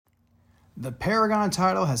The Paragon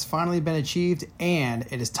title has finally been achieved, and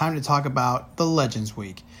it is time to talk about the Legends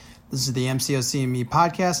Week. This is the MCOC and Me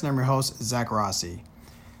podcast, and I'm your host, Zach Rossi.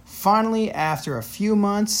 Finally, after a few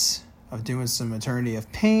months of doing some Eternity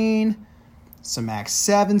of Pain, some Act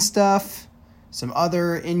 7 stuff, some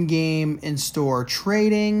other in-game, in-store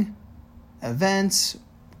trading, events,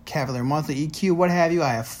 Cavalier Monthly, EQ, what have you,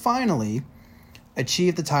 I have finally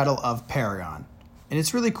achieved the title of Paragon. And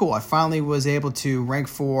it's really cool. I finally was able to rank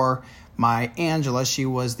 4 my Angela. She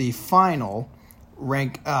was the final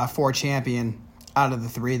rank 4 champion out of the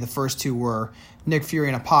 3. The first 2 were Nick Fury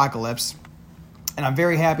and Apocalypse. And I'm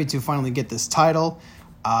very happy to finally get this title.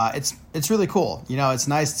 It's really cool. You know, it's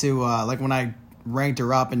nice to, like when I ranked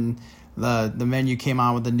her up and the menu came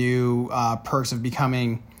on with the new perks of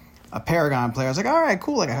becoming a Paragon player. I was like, all right,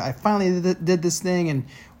 cool. Like I finally did this thing. And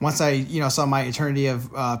once I, saw my Eternity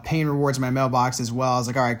of Pain rewards in my mailbox as well, I was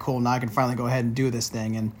like, all right, cool. Now I can finally go ahead and do this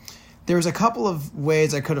thing. And there was a couple of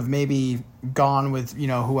ways I could have maybe gone with,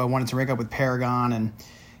 who I wanted to rank up with Paragon. And,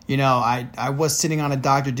 I was sitting on a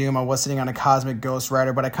Doctor Doom. I was sitting on a Cosmic Ghost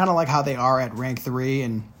Rider, but I kind of like how they are at rank 3.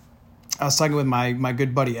 And I was talking with my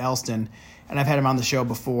good buddy Elston, and I've had him on the show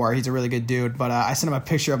before. He's a really good dude, but I sent him a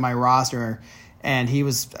picture of my roster. And he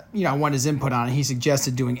was, I wanted his input on it. He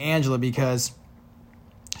suggested doing Angela because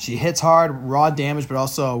she hits hard, raw damage, but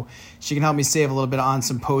also she can help me save a little bit on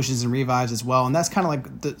some potions and revives as well. And that's kind of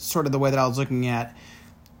like the way that I was looking at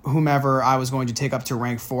whomever I was going to take up to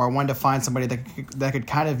rank 4. I wanted to find somebody that could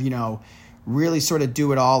kind of, really sort of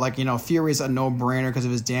do it all. Like, Fury's a no-brainer because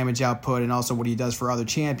of his damage output and also what he does for other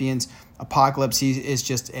champions. Apocalypse, he is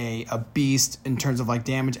just a beast in terms of like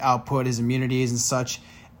damage output, his immunities and such.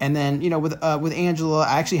 And then, with Angela,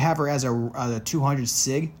 I actually have her as a 200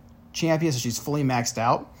 SIG champion, so she's fully maxed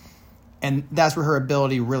out. And that's where her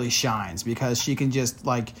ability really shines because she can just,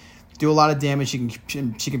 like, do a lot of damage. She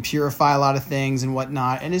can purify a lot of things and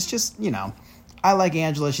whatnot. And it's just, I like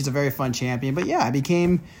Angela. She's a very fun champion. But, yeah, I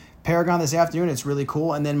became Paragon this afternoon. It's really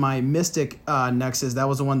cool. And then my Mystic Nexus, that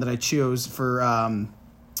was the one that I chose for,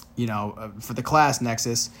 for the class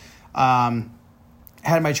Nexus.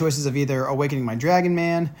 Had my choices of either awakening my Dragon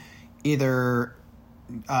Man, either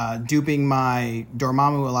duping my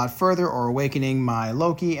Dormammu a lot further, or awakening my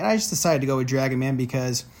Loki. And I just decided to go with Dragon Man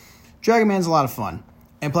because Dragon Man's a lot of fun.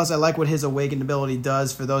 And plus, I like what his awakened ability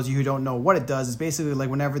does. For those of you who don't know what it does, it's basically like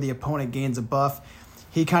whenever the opponent gains a buff,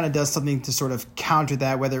 he kind of does something to sort of counter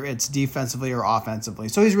that, whether it's defensively or offensively.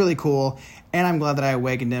 So he's really cool, and I'm glad that I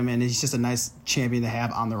awakened him, and he's just a nice champion to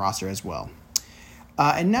have on the roster as well.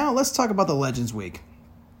 And now let's talk about the Legends Week.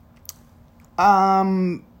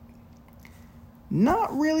 Not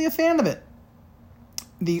really a fan of it.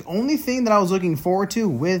 The only thing that I was looking forward to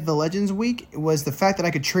with the Legends Week was the fact that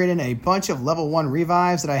I could trade in a bunch of level 1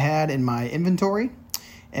 revives that I had in my inventory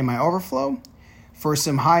and my overflow for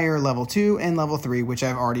some higher level 2 and level 3, which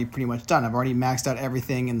I've already pretty much done. I've already maxed out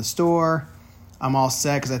everything in the store. I'm all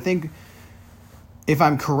set because I think if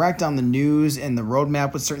I'm correct on the news and the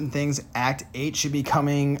roadmap with certain things, Act 8 should be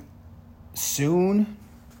coming soon.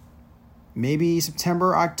 Maybe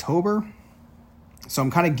September, October. So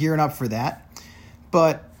I'm kind of gearing up for that.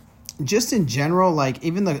 But just in general, like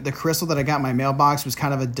even the crystal that I got in my mailbox was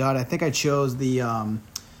kind of a dud. I think I chose the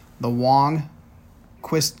Wong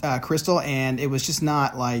crystal, and it was just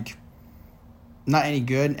not any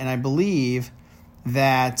good. And I believe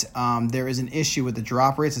that there is an issue with the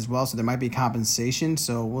drop rates as well, so there might be compensation.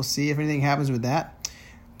 So we'll see if anything happens with that.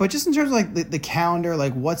 But just in terms of like the calendar,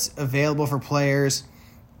 like what's available for players,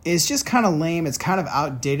 it's just kind of lame. It's kind of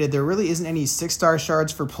outdated. There really isn't any 6-star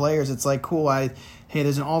shards for players. It's like, cool,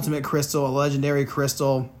 there's an ultimate crystal, a legendary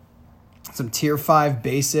crystal, some tier 5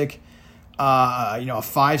 basic, a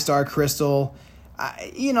 5-star crystal.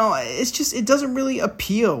 It's just, it doesn't really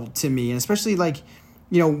appeal to me. And especially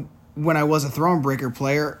when I was a Thronebreaker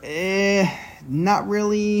player, not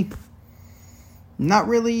really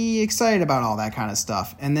excited about all that kind of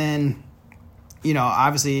stuff. And then,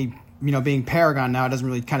 obviously, being Paragon now, it doesn't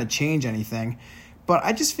really kind of change anything. But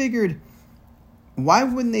I just figured, why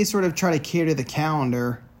wouldn't they sort of try to cater the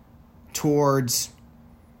calendar towards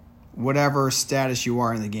whatever status you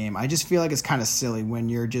are in the game? I just feel like it's kind of silly when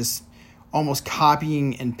you're just almost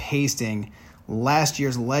copying and pasting last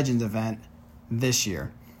year's Legends event this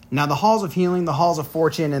year. Now, the Halls of Healing, the Halls of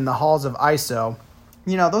Fortune, and the Halls of ISO,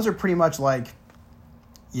 those are pretty much like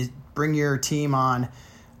you bring your team on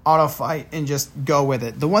auto fight and just go with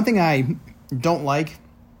it. The one thing I don't like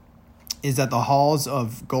is that the Halls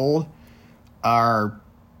of Gold or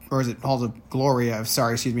is it Halls of Glory?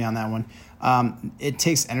 Sorry, excuse me on that one. It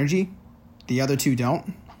takes energy. The other two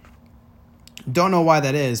don't. Don't know why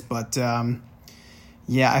that is, but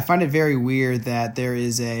Yeah, I find it very weird that there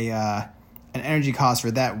is an energy cost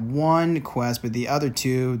for that one quest, but the other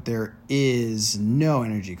two, there is no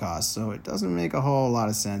energy cost. So it doesn't make a whole lot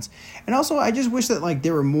of sense. And also, I just wish that like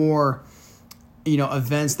there were more,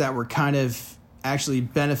 events that were kind of actually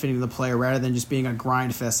benefiting the player rather than just being a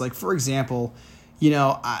grind fest. Like, for example,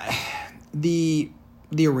 the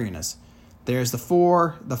arenas. There's the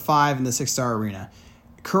 4, the 5, and the 6-star arena.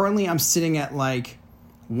 Currently, I'm sitting at like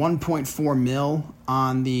 1.4 mil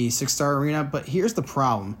on the 6-star arena, but here's the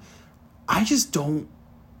problem. I just don't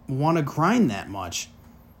want to grind that much.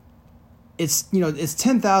 It's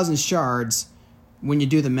 10,000 shards when you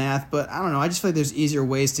do the math, but I don't know. I just feel like there's easier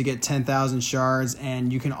ways to get 10,000 shards,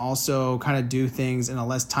 and you can also kind of do things in a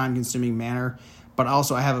less time-consuming manner. But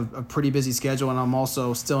also, I have a pretty busy schedule, and I'm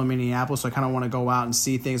also still in Minneapolis, so I kind of want to go out and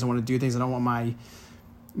see things. I want to do things. I don't want my,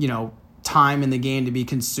 time in the game to be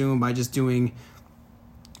consumed by just doing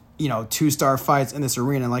 2-star fights in this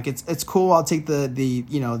arena. Like it's cool. I'll take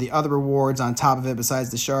the other rewards on top of it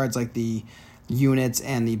besides the shards, like the units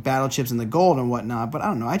and the battle chips and the gold and whatnot. But I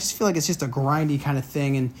don't know. I just feel like it's just a grindy kind of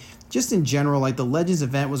thing. And just in general, like the Legends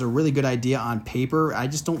event was a really good idea on paper. I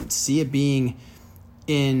just don't see it being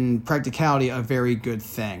in practicality a very good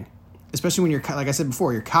thing, especially when you're, like I said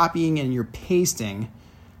before, you're copying and you're pasting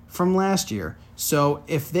from last year. So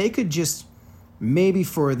if they could just maybe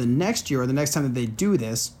for the next year or the next time that they do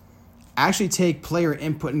this, actually take player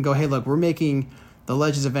input and go, hey, look, we're making the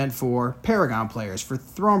Legends event for Paragon players, for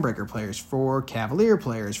Thronebreaker players, for Cavalier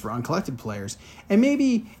players, for Uncollected players, and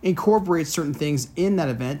maybe incorporate certain things in that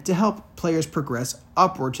event to help players progress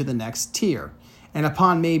upward to the next tier. And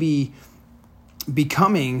upon maybe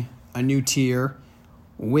becoming a new tier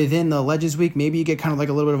within the Legends Week, maybe you get kind of like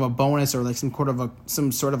a little bit of a bonus or like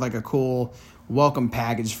some sort of like a cool welcome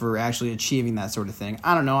package for actually achieving that sort of thing.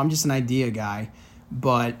 I don't know. I'm just an idea guy,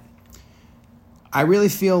 but I really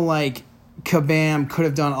feel like Kabam could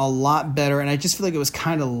have done a lot better, and I just feel like it was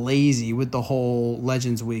kind of lazy with the whole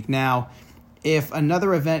Legends Week. Now, if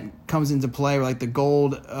another event comes into play, like the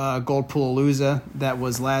Gold Poolaloza that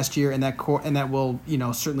was last year, and that will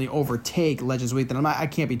certainly overtake Legends Week, then I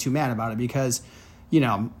can't be too mad about it because,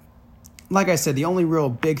 like I said, the only real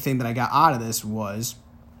big thing that I got out of this was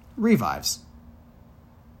revives.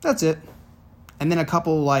 That's it, and then a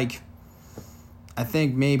couple I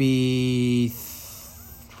think maybe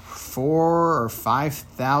 4,000 or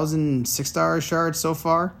 5,000 6-star shards so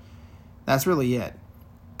far. That's really it.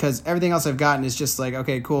 Because everything else I've gotten is just like,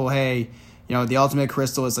 okay, cool. Hey, the Ultimate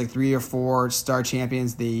Crystal is like 3 or 4 star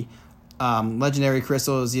champions. The Legendary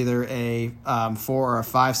Crystal is either a 4 or a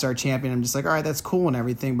 5-star champion. I'm just like, all right, that's cool and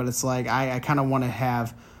everything. But it's like, I kind of want to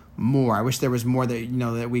have more. I wish there was more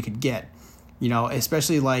that, that we could get.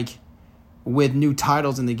 Especially like with new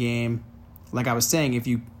titles in the game. Like I was saying, if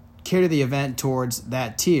you cater the event towards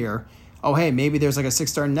that tier, oh hey, maybe there's like a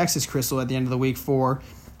 6-star Nexus Crystal at the end of the week for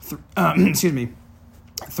Thronebreaker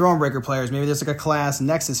players. Maybe there's like a class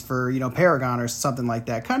Nexus for Paragon or something like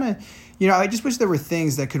that. Kind of, I just wish there were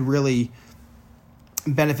things that could really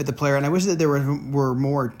benefit the player, and I wish that there were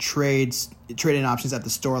more trade-in options at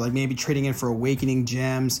the store, like maybe trading in for Awakening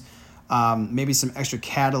Gems, maybe some extra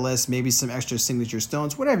catalysts, maybe some extra signature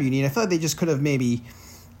stones, whatever you need. I feel like they just could have maybe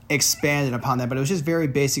expanded upon that, but it was just very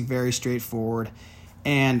basic, very straightforward,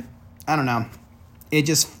 and I don't know, it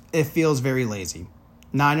feels very lazy.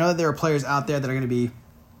 Now I know that there are players out there that are going to be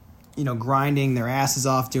grinding their asses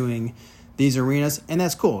off doing these arenas, and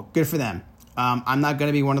that's cool, good for them. I'm not going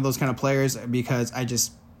to be one of those kind of players because I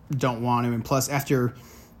just don't want to, and plus after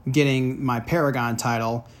getting my Paragon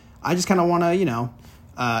title, I just kind of want to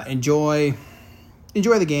enjoy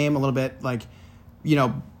the game a little bit. Like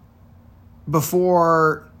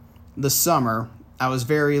before the summer, I was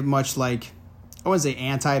very much like, I wouldn't say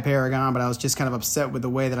anti-Paragon, but I was just kind of upset with the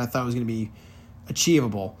way that I thought it was going to be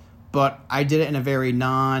achievable. But I did it in a very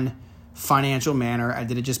non-financial manner. I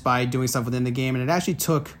did it just by doing stuff within the game, and it actually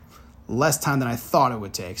took less time than I thought it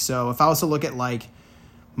would take. So if I was to look at like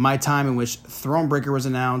my time in which Thronebreaker was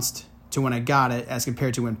announced to when I got it as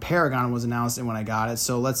compared to when Paragon was announced and when I got it.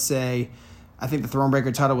 So let's say I think the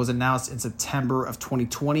Thronebreaker title was announced in September of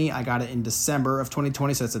 2020. I got it in December of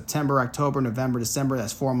 2020. So that's September, October, November, December.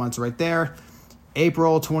 That's 4 months right there.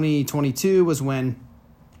 April 2022 was when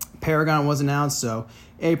Paragon was announced. So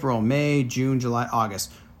April, May, June, July,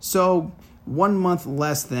 August. So 1 month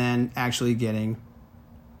less than actually getting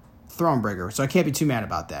Thronebreaker. So I can't be too mad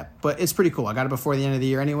about that. But it's pretty cool. I got it before the end of the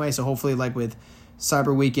year anyway. So hopefully like with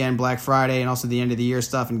Cyber Weekend, Black Friday, and also the end of the year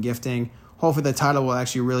stuff and gifting, hopefully the title will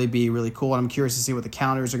actually really be really cool. And I'm curious to see what the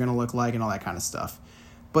calendars are going to look like and all that kind of stuff.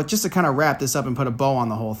 But just to kind of wrap this up and put a bow on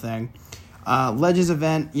the whole thing, Legends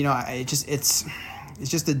event, it's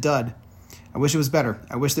It's just a dud. I wish it was better.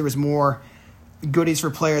 I wish there was more goodies for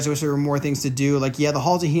players. I wish there were more things to do. Like, yeah, the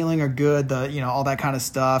Halls of Healing are good, all that kind of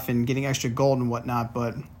stuff, and getting extra gold and whatnot,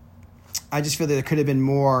 but I just feel that there could have been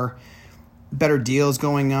more better deals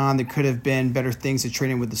going on. There could have been better things to trade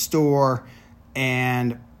in with the store,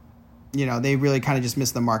 and they really kind of just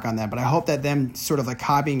missed the mark on that. But I hope that them sort of like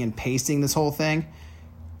copying and pasting this whole thing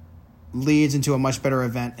leads into a much better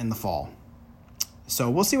event in the fall. So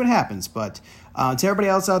we'll see what happens. But to everybody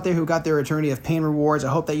else out there who got their Eternity of Pain rewards, I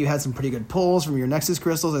hope that you had some pretty good pulls from your Nexus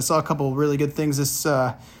crystals. I saw a couple of really good things this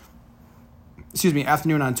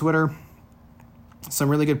afternoon on Twitter. Some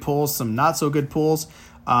really good pulls, some not so good pulls.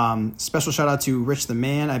 Special shout out to Rich the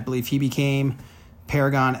Man. I believe he became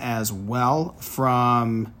Paragon as well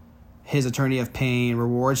from his Eternity of Pain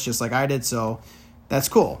rewards, just like I did. So that's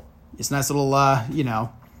cool. It's a nice little,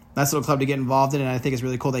 nice little club to get involved in, and I think it's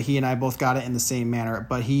really cool that he and I both got it in the same manner.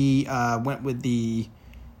 But he went with the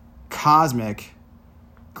Cosmic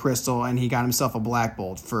Crystal, and he got himself a Black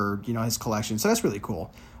Bolt for his collection. So that's really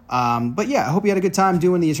cool. But yeah, I hope you had a good time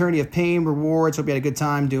doing the Eternity of Pain rewards. Hope you had a good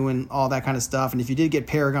time doing all that kind of stuff. And if you did get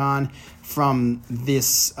Paragon from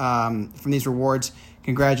these rewards,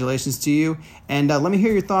 congratulations to you. And let me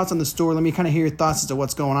hear your thoughts on the store. Let me kind of hear your thoughts as to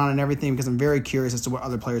what's going on and everything, because I'm very curious as to what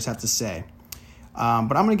other players have to say. But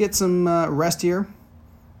I'm going to get some rest here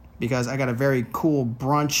because I got a very cool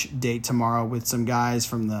brunch date tomorrow with some guys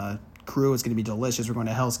from the crew. It's going to be delicious. We're going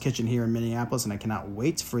to Hell's Kitchen here in Minneapolis, and I cannot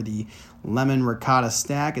wait for the lemon ricotta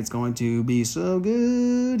stack. It's going to be so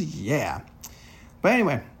good. Yeah. But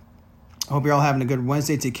anyway, I hope you're all having a good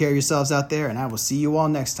Wednesday. Take care of yourselves out there, and I will see you all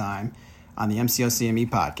next time on the MCOCME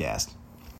podcast.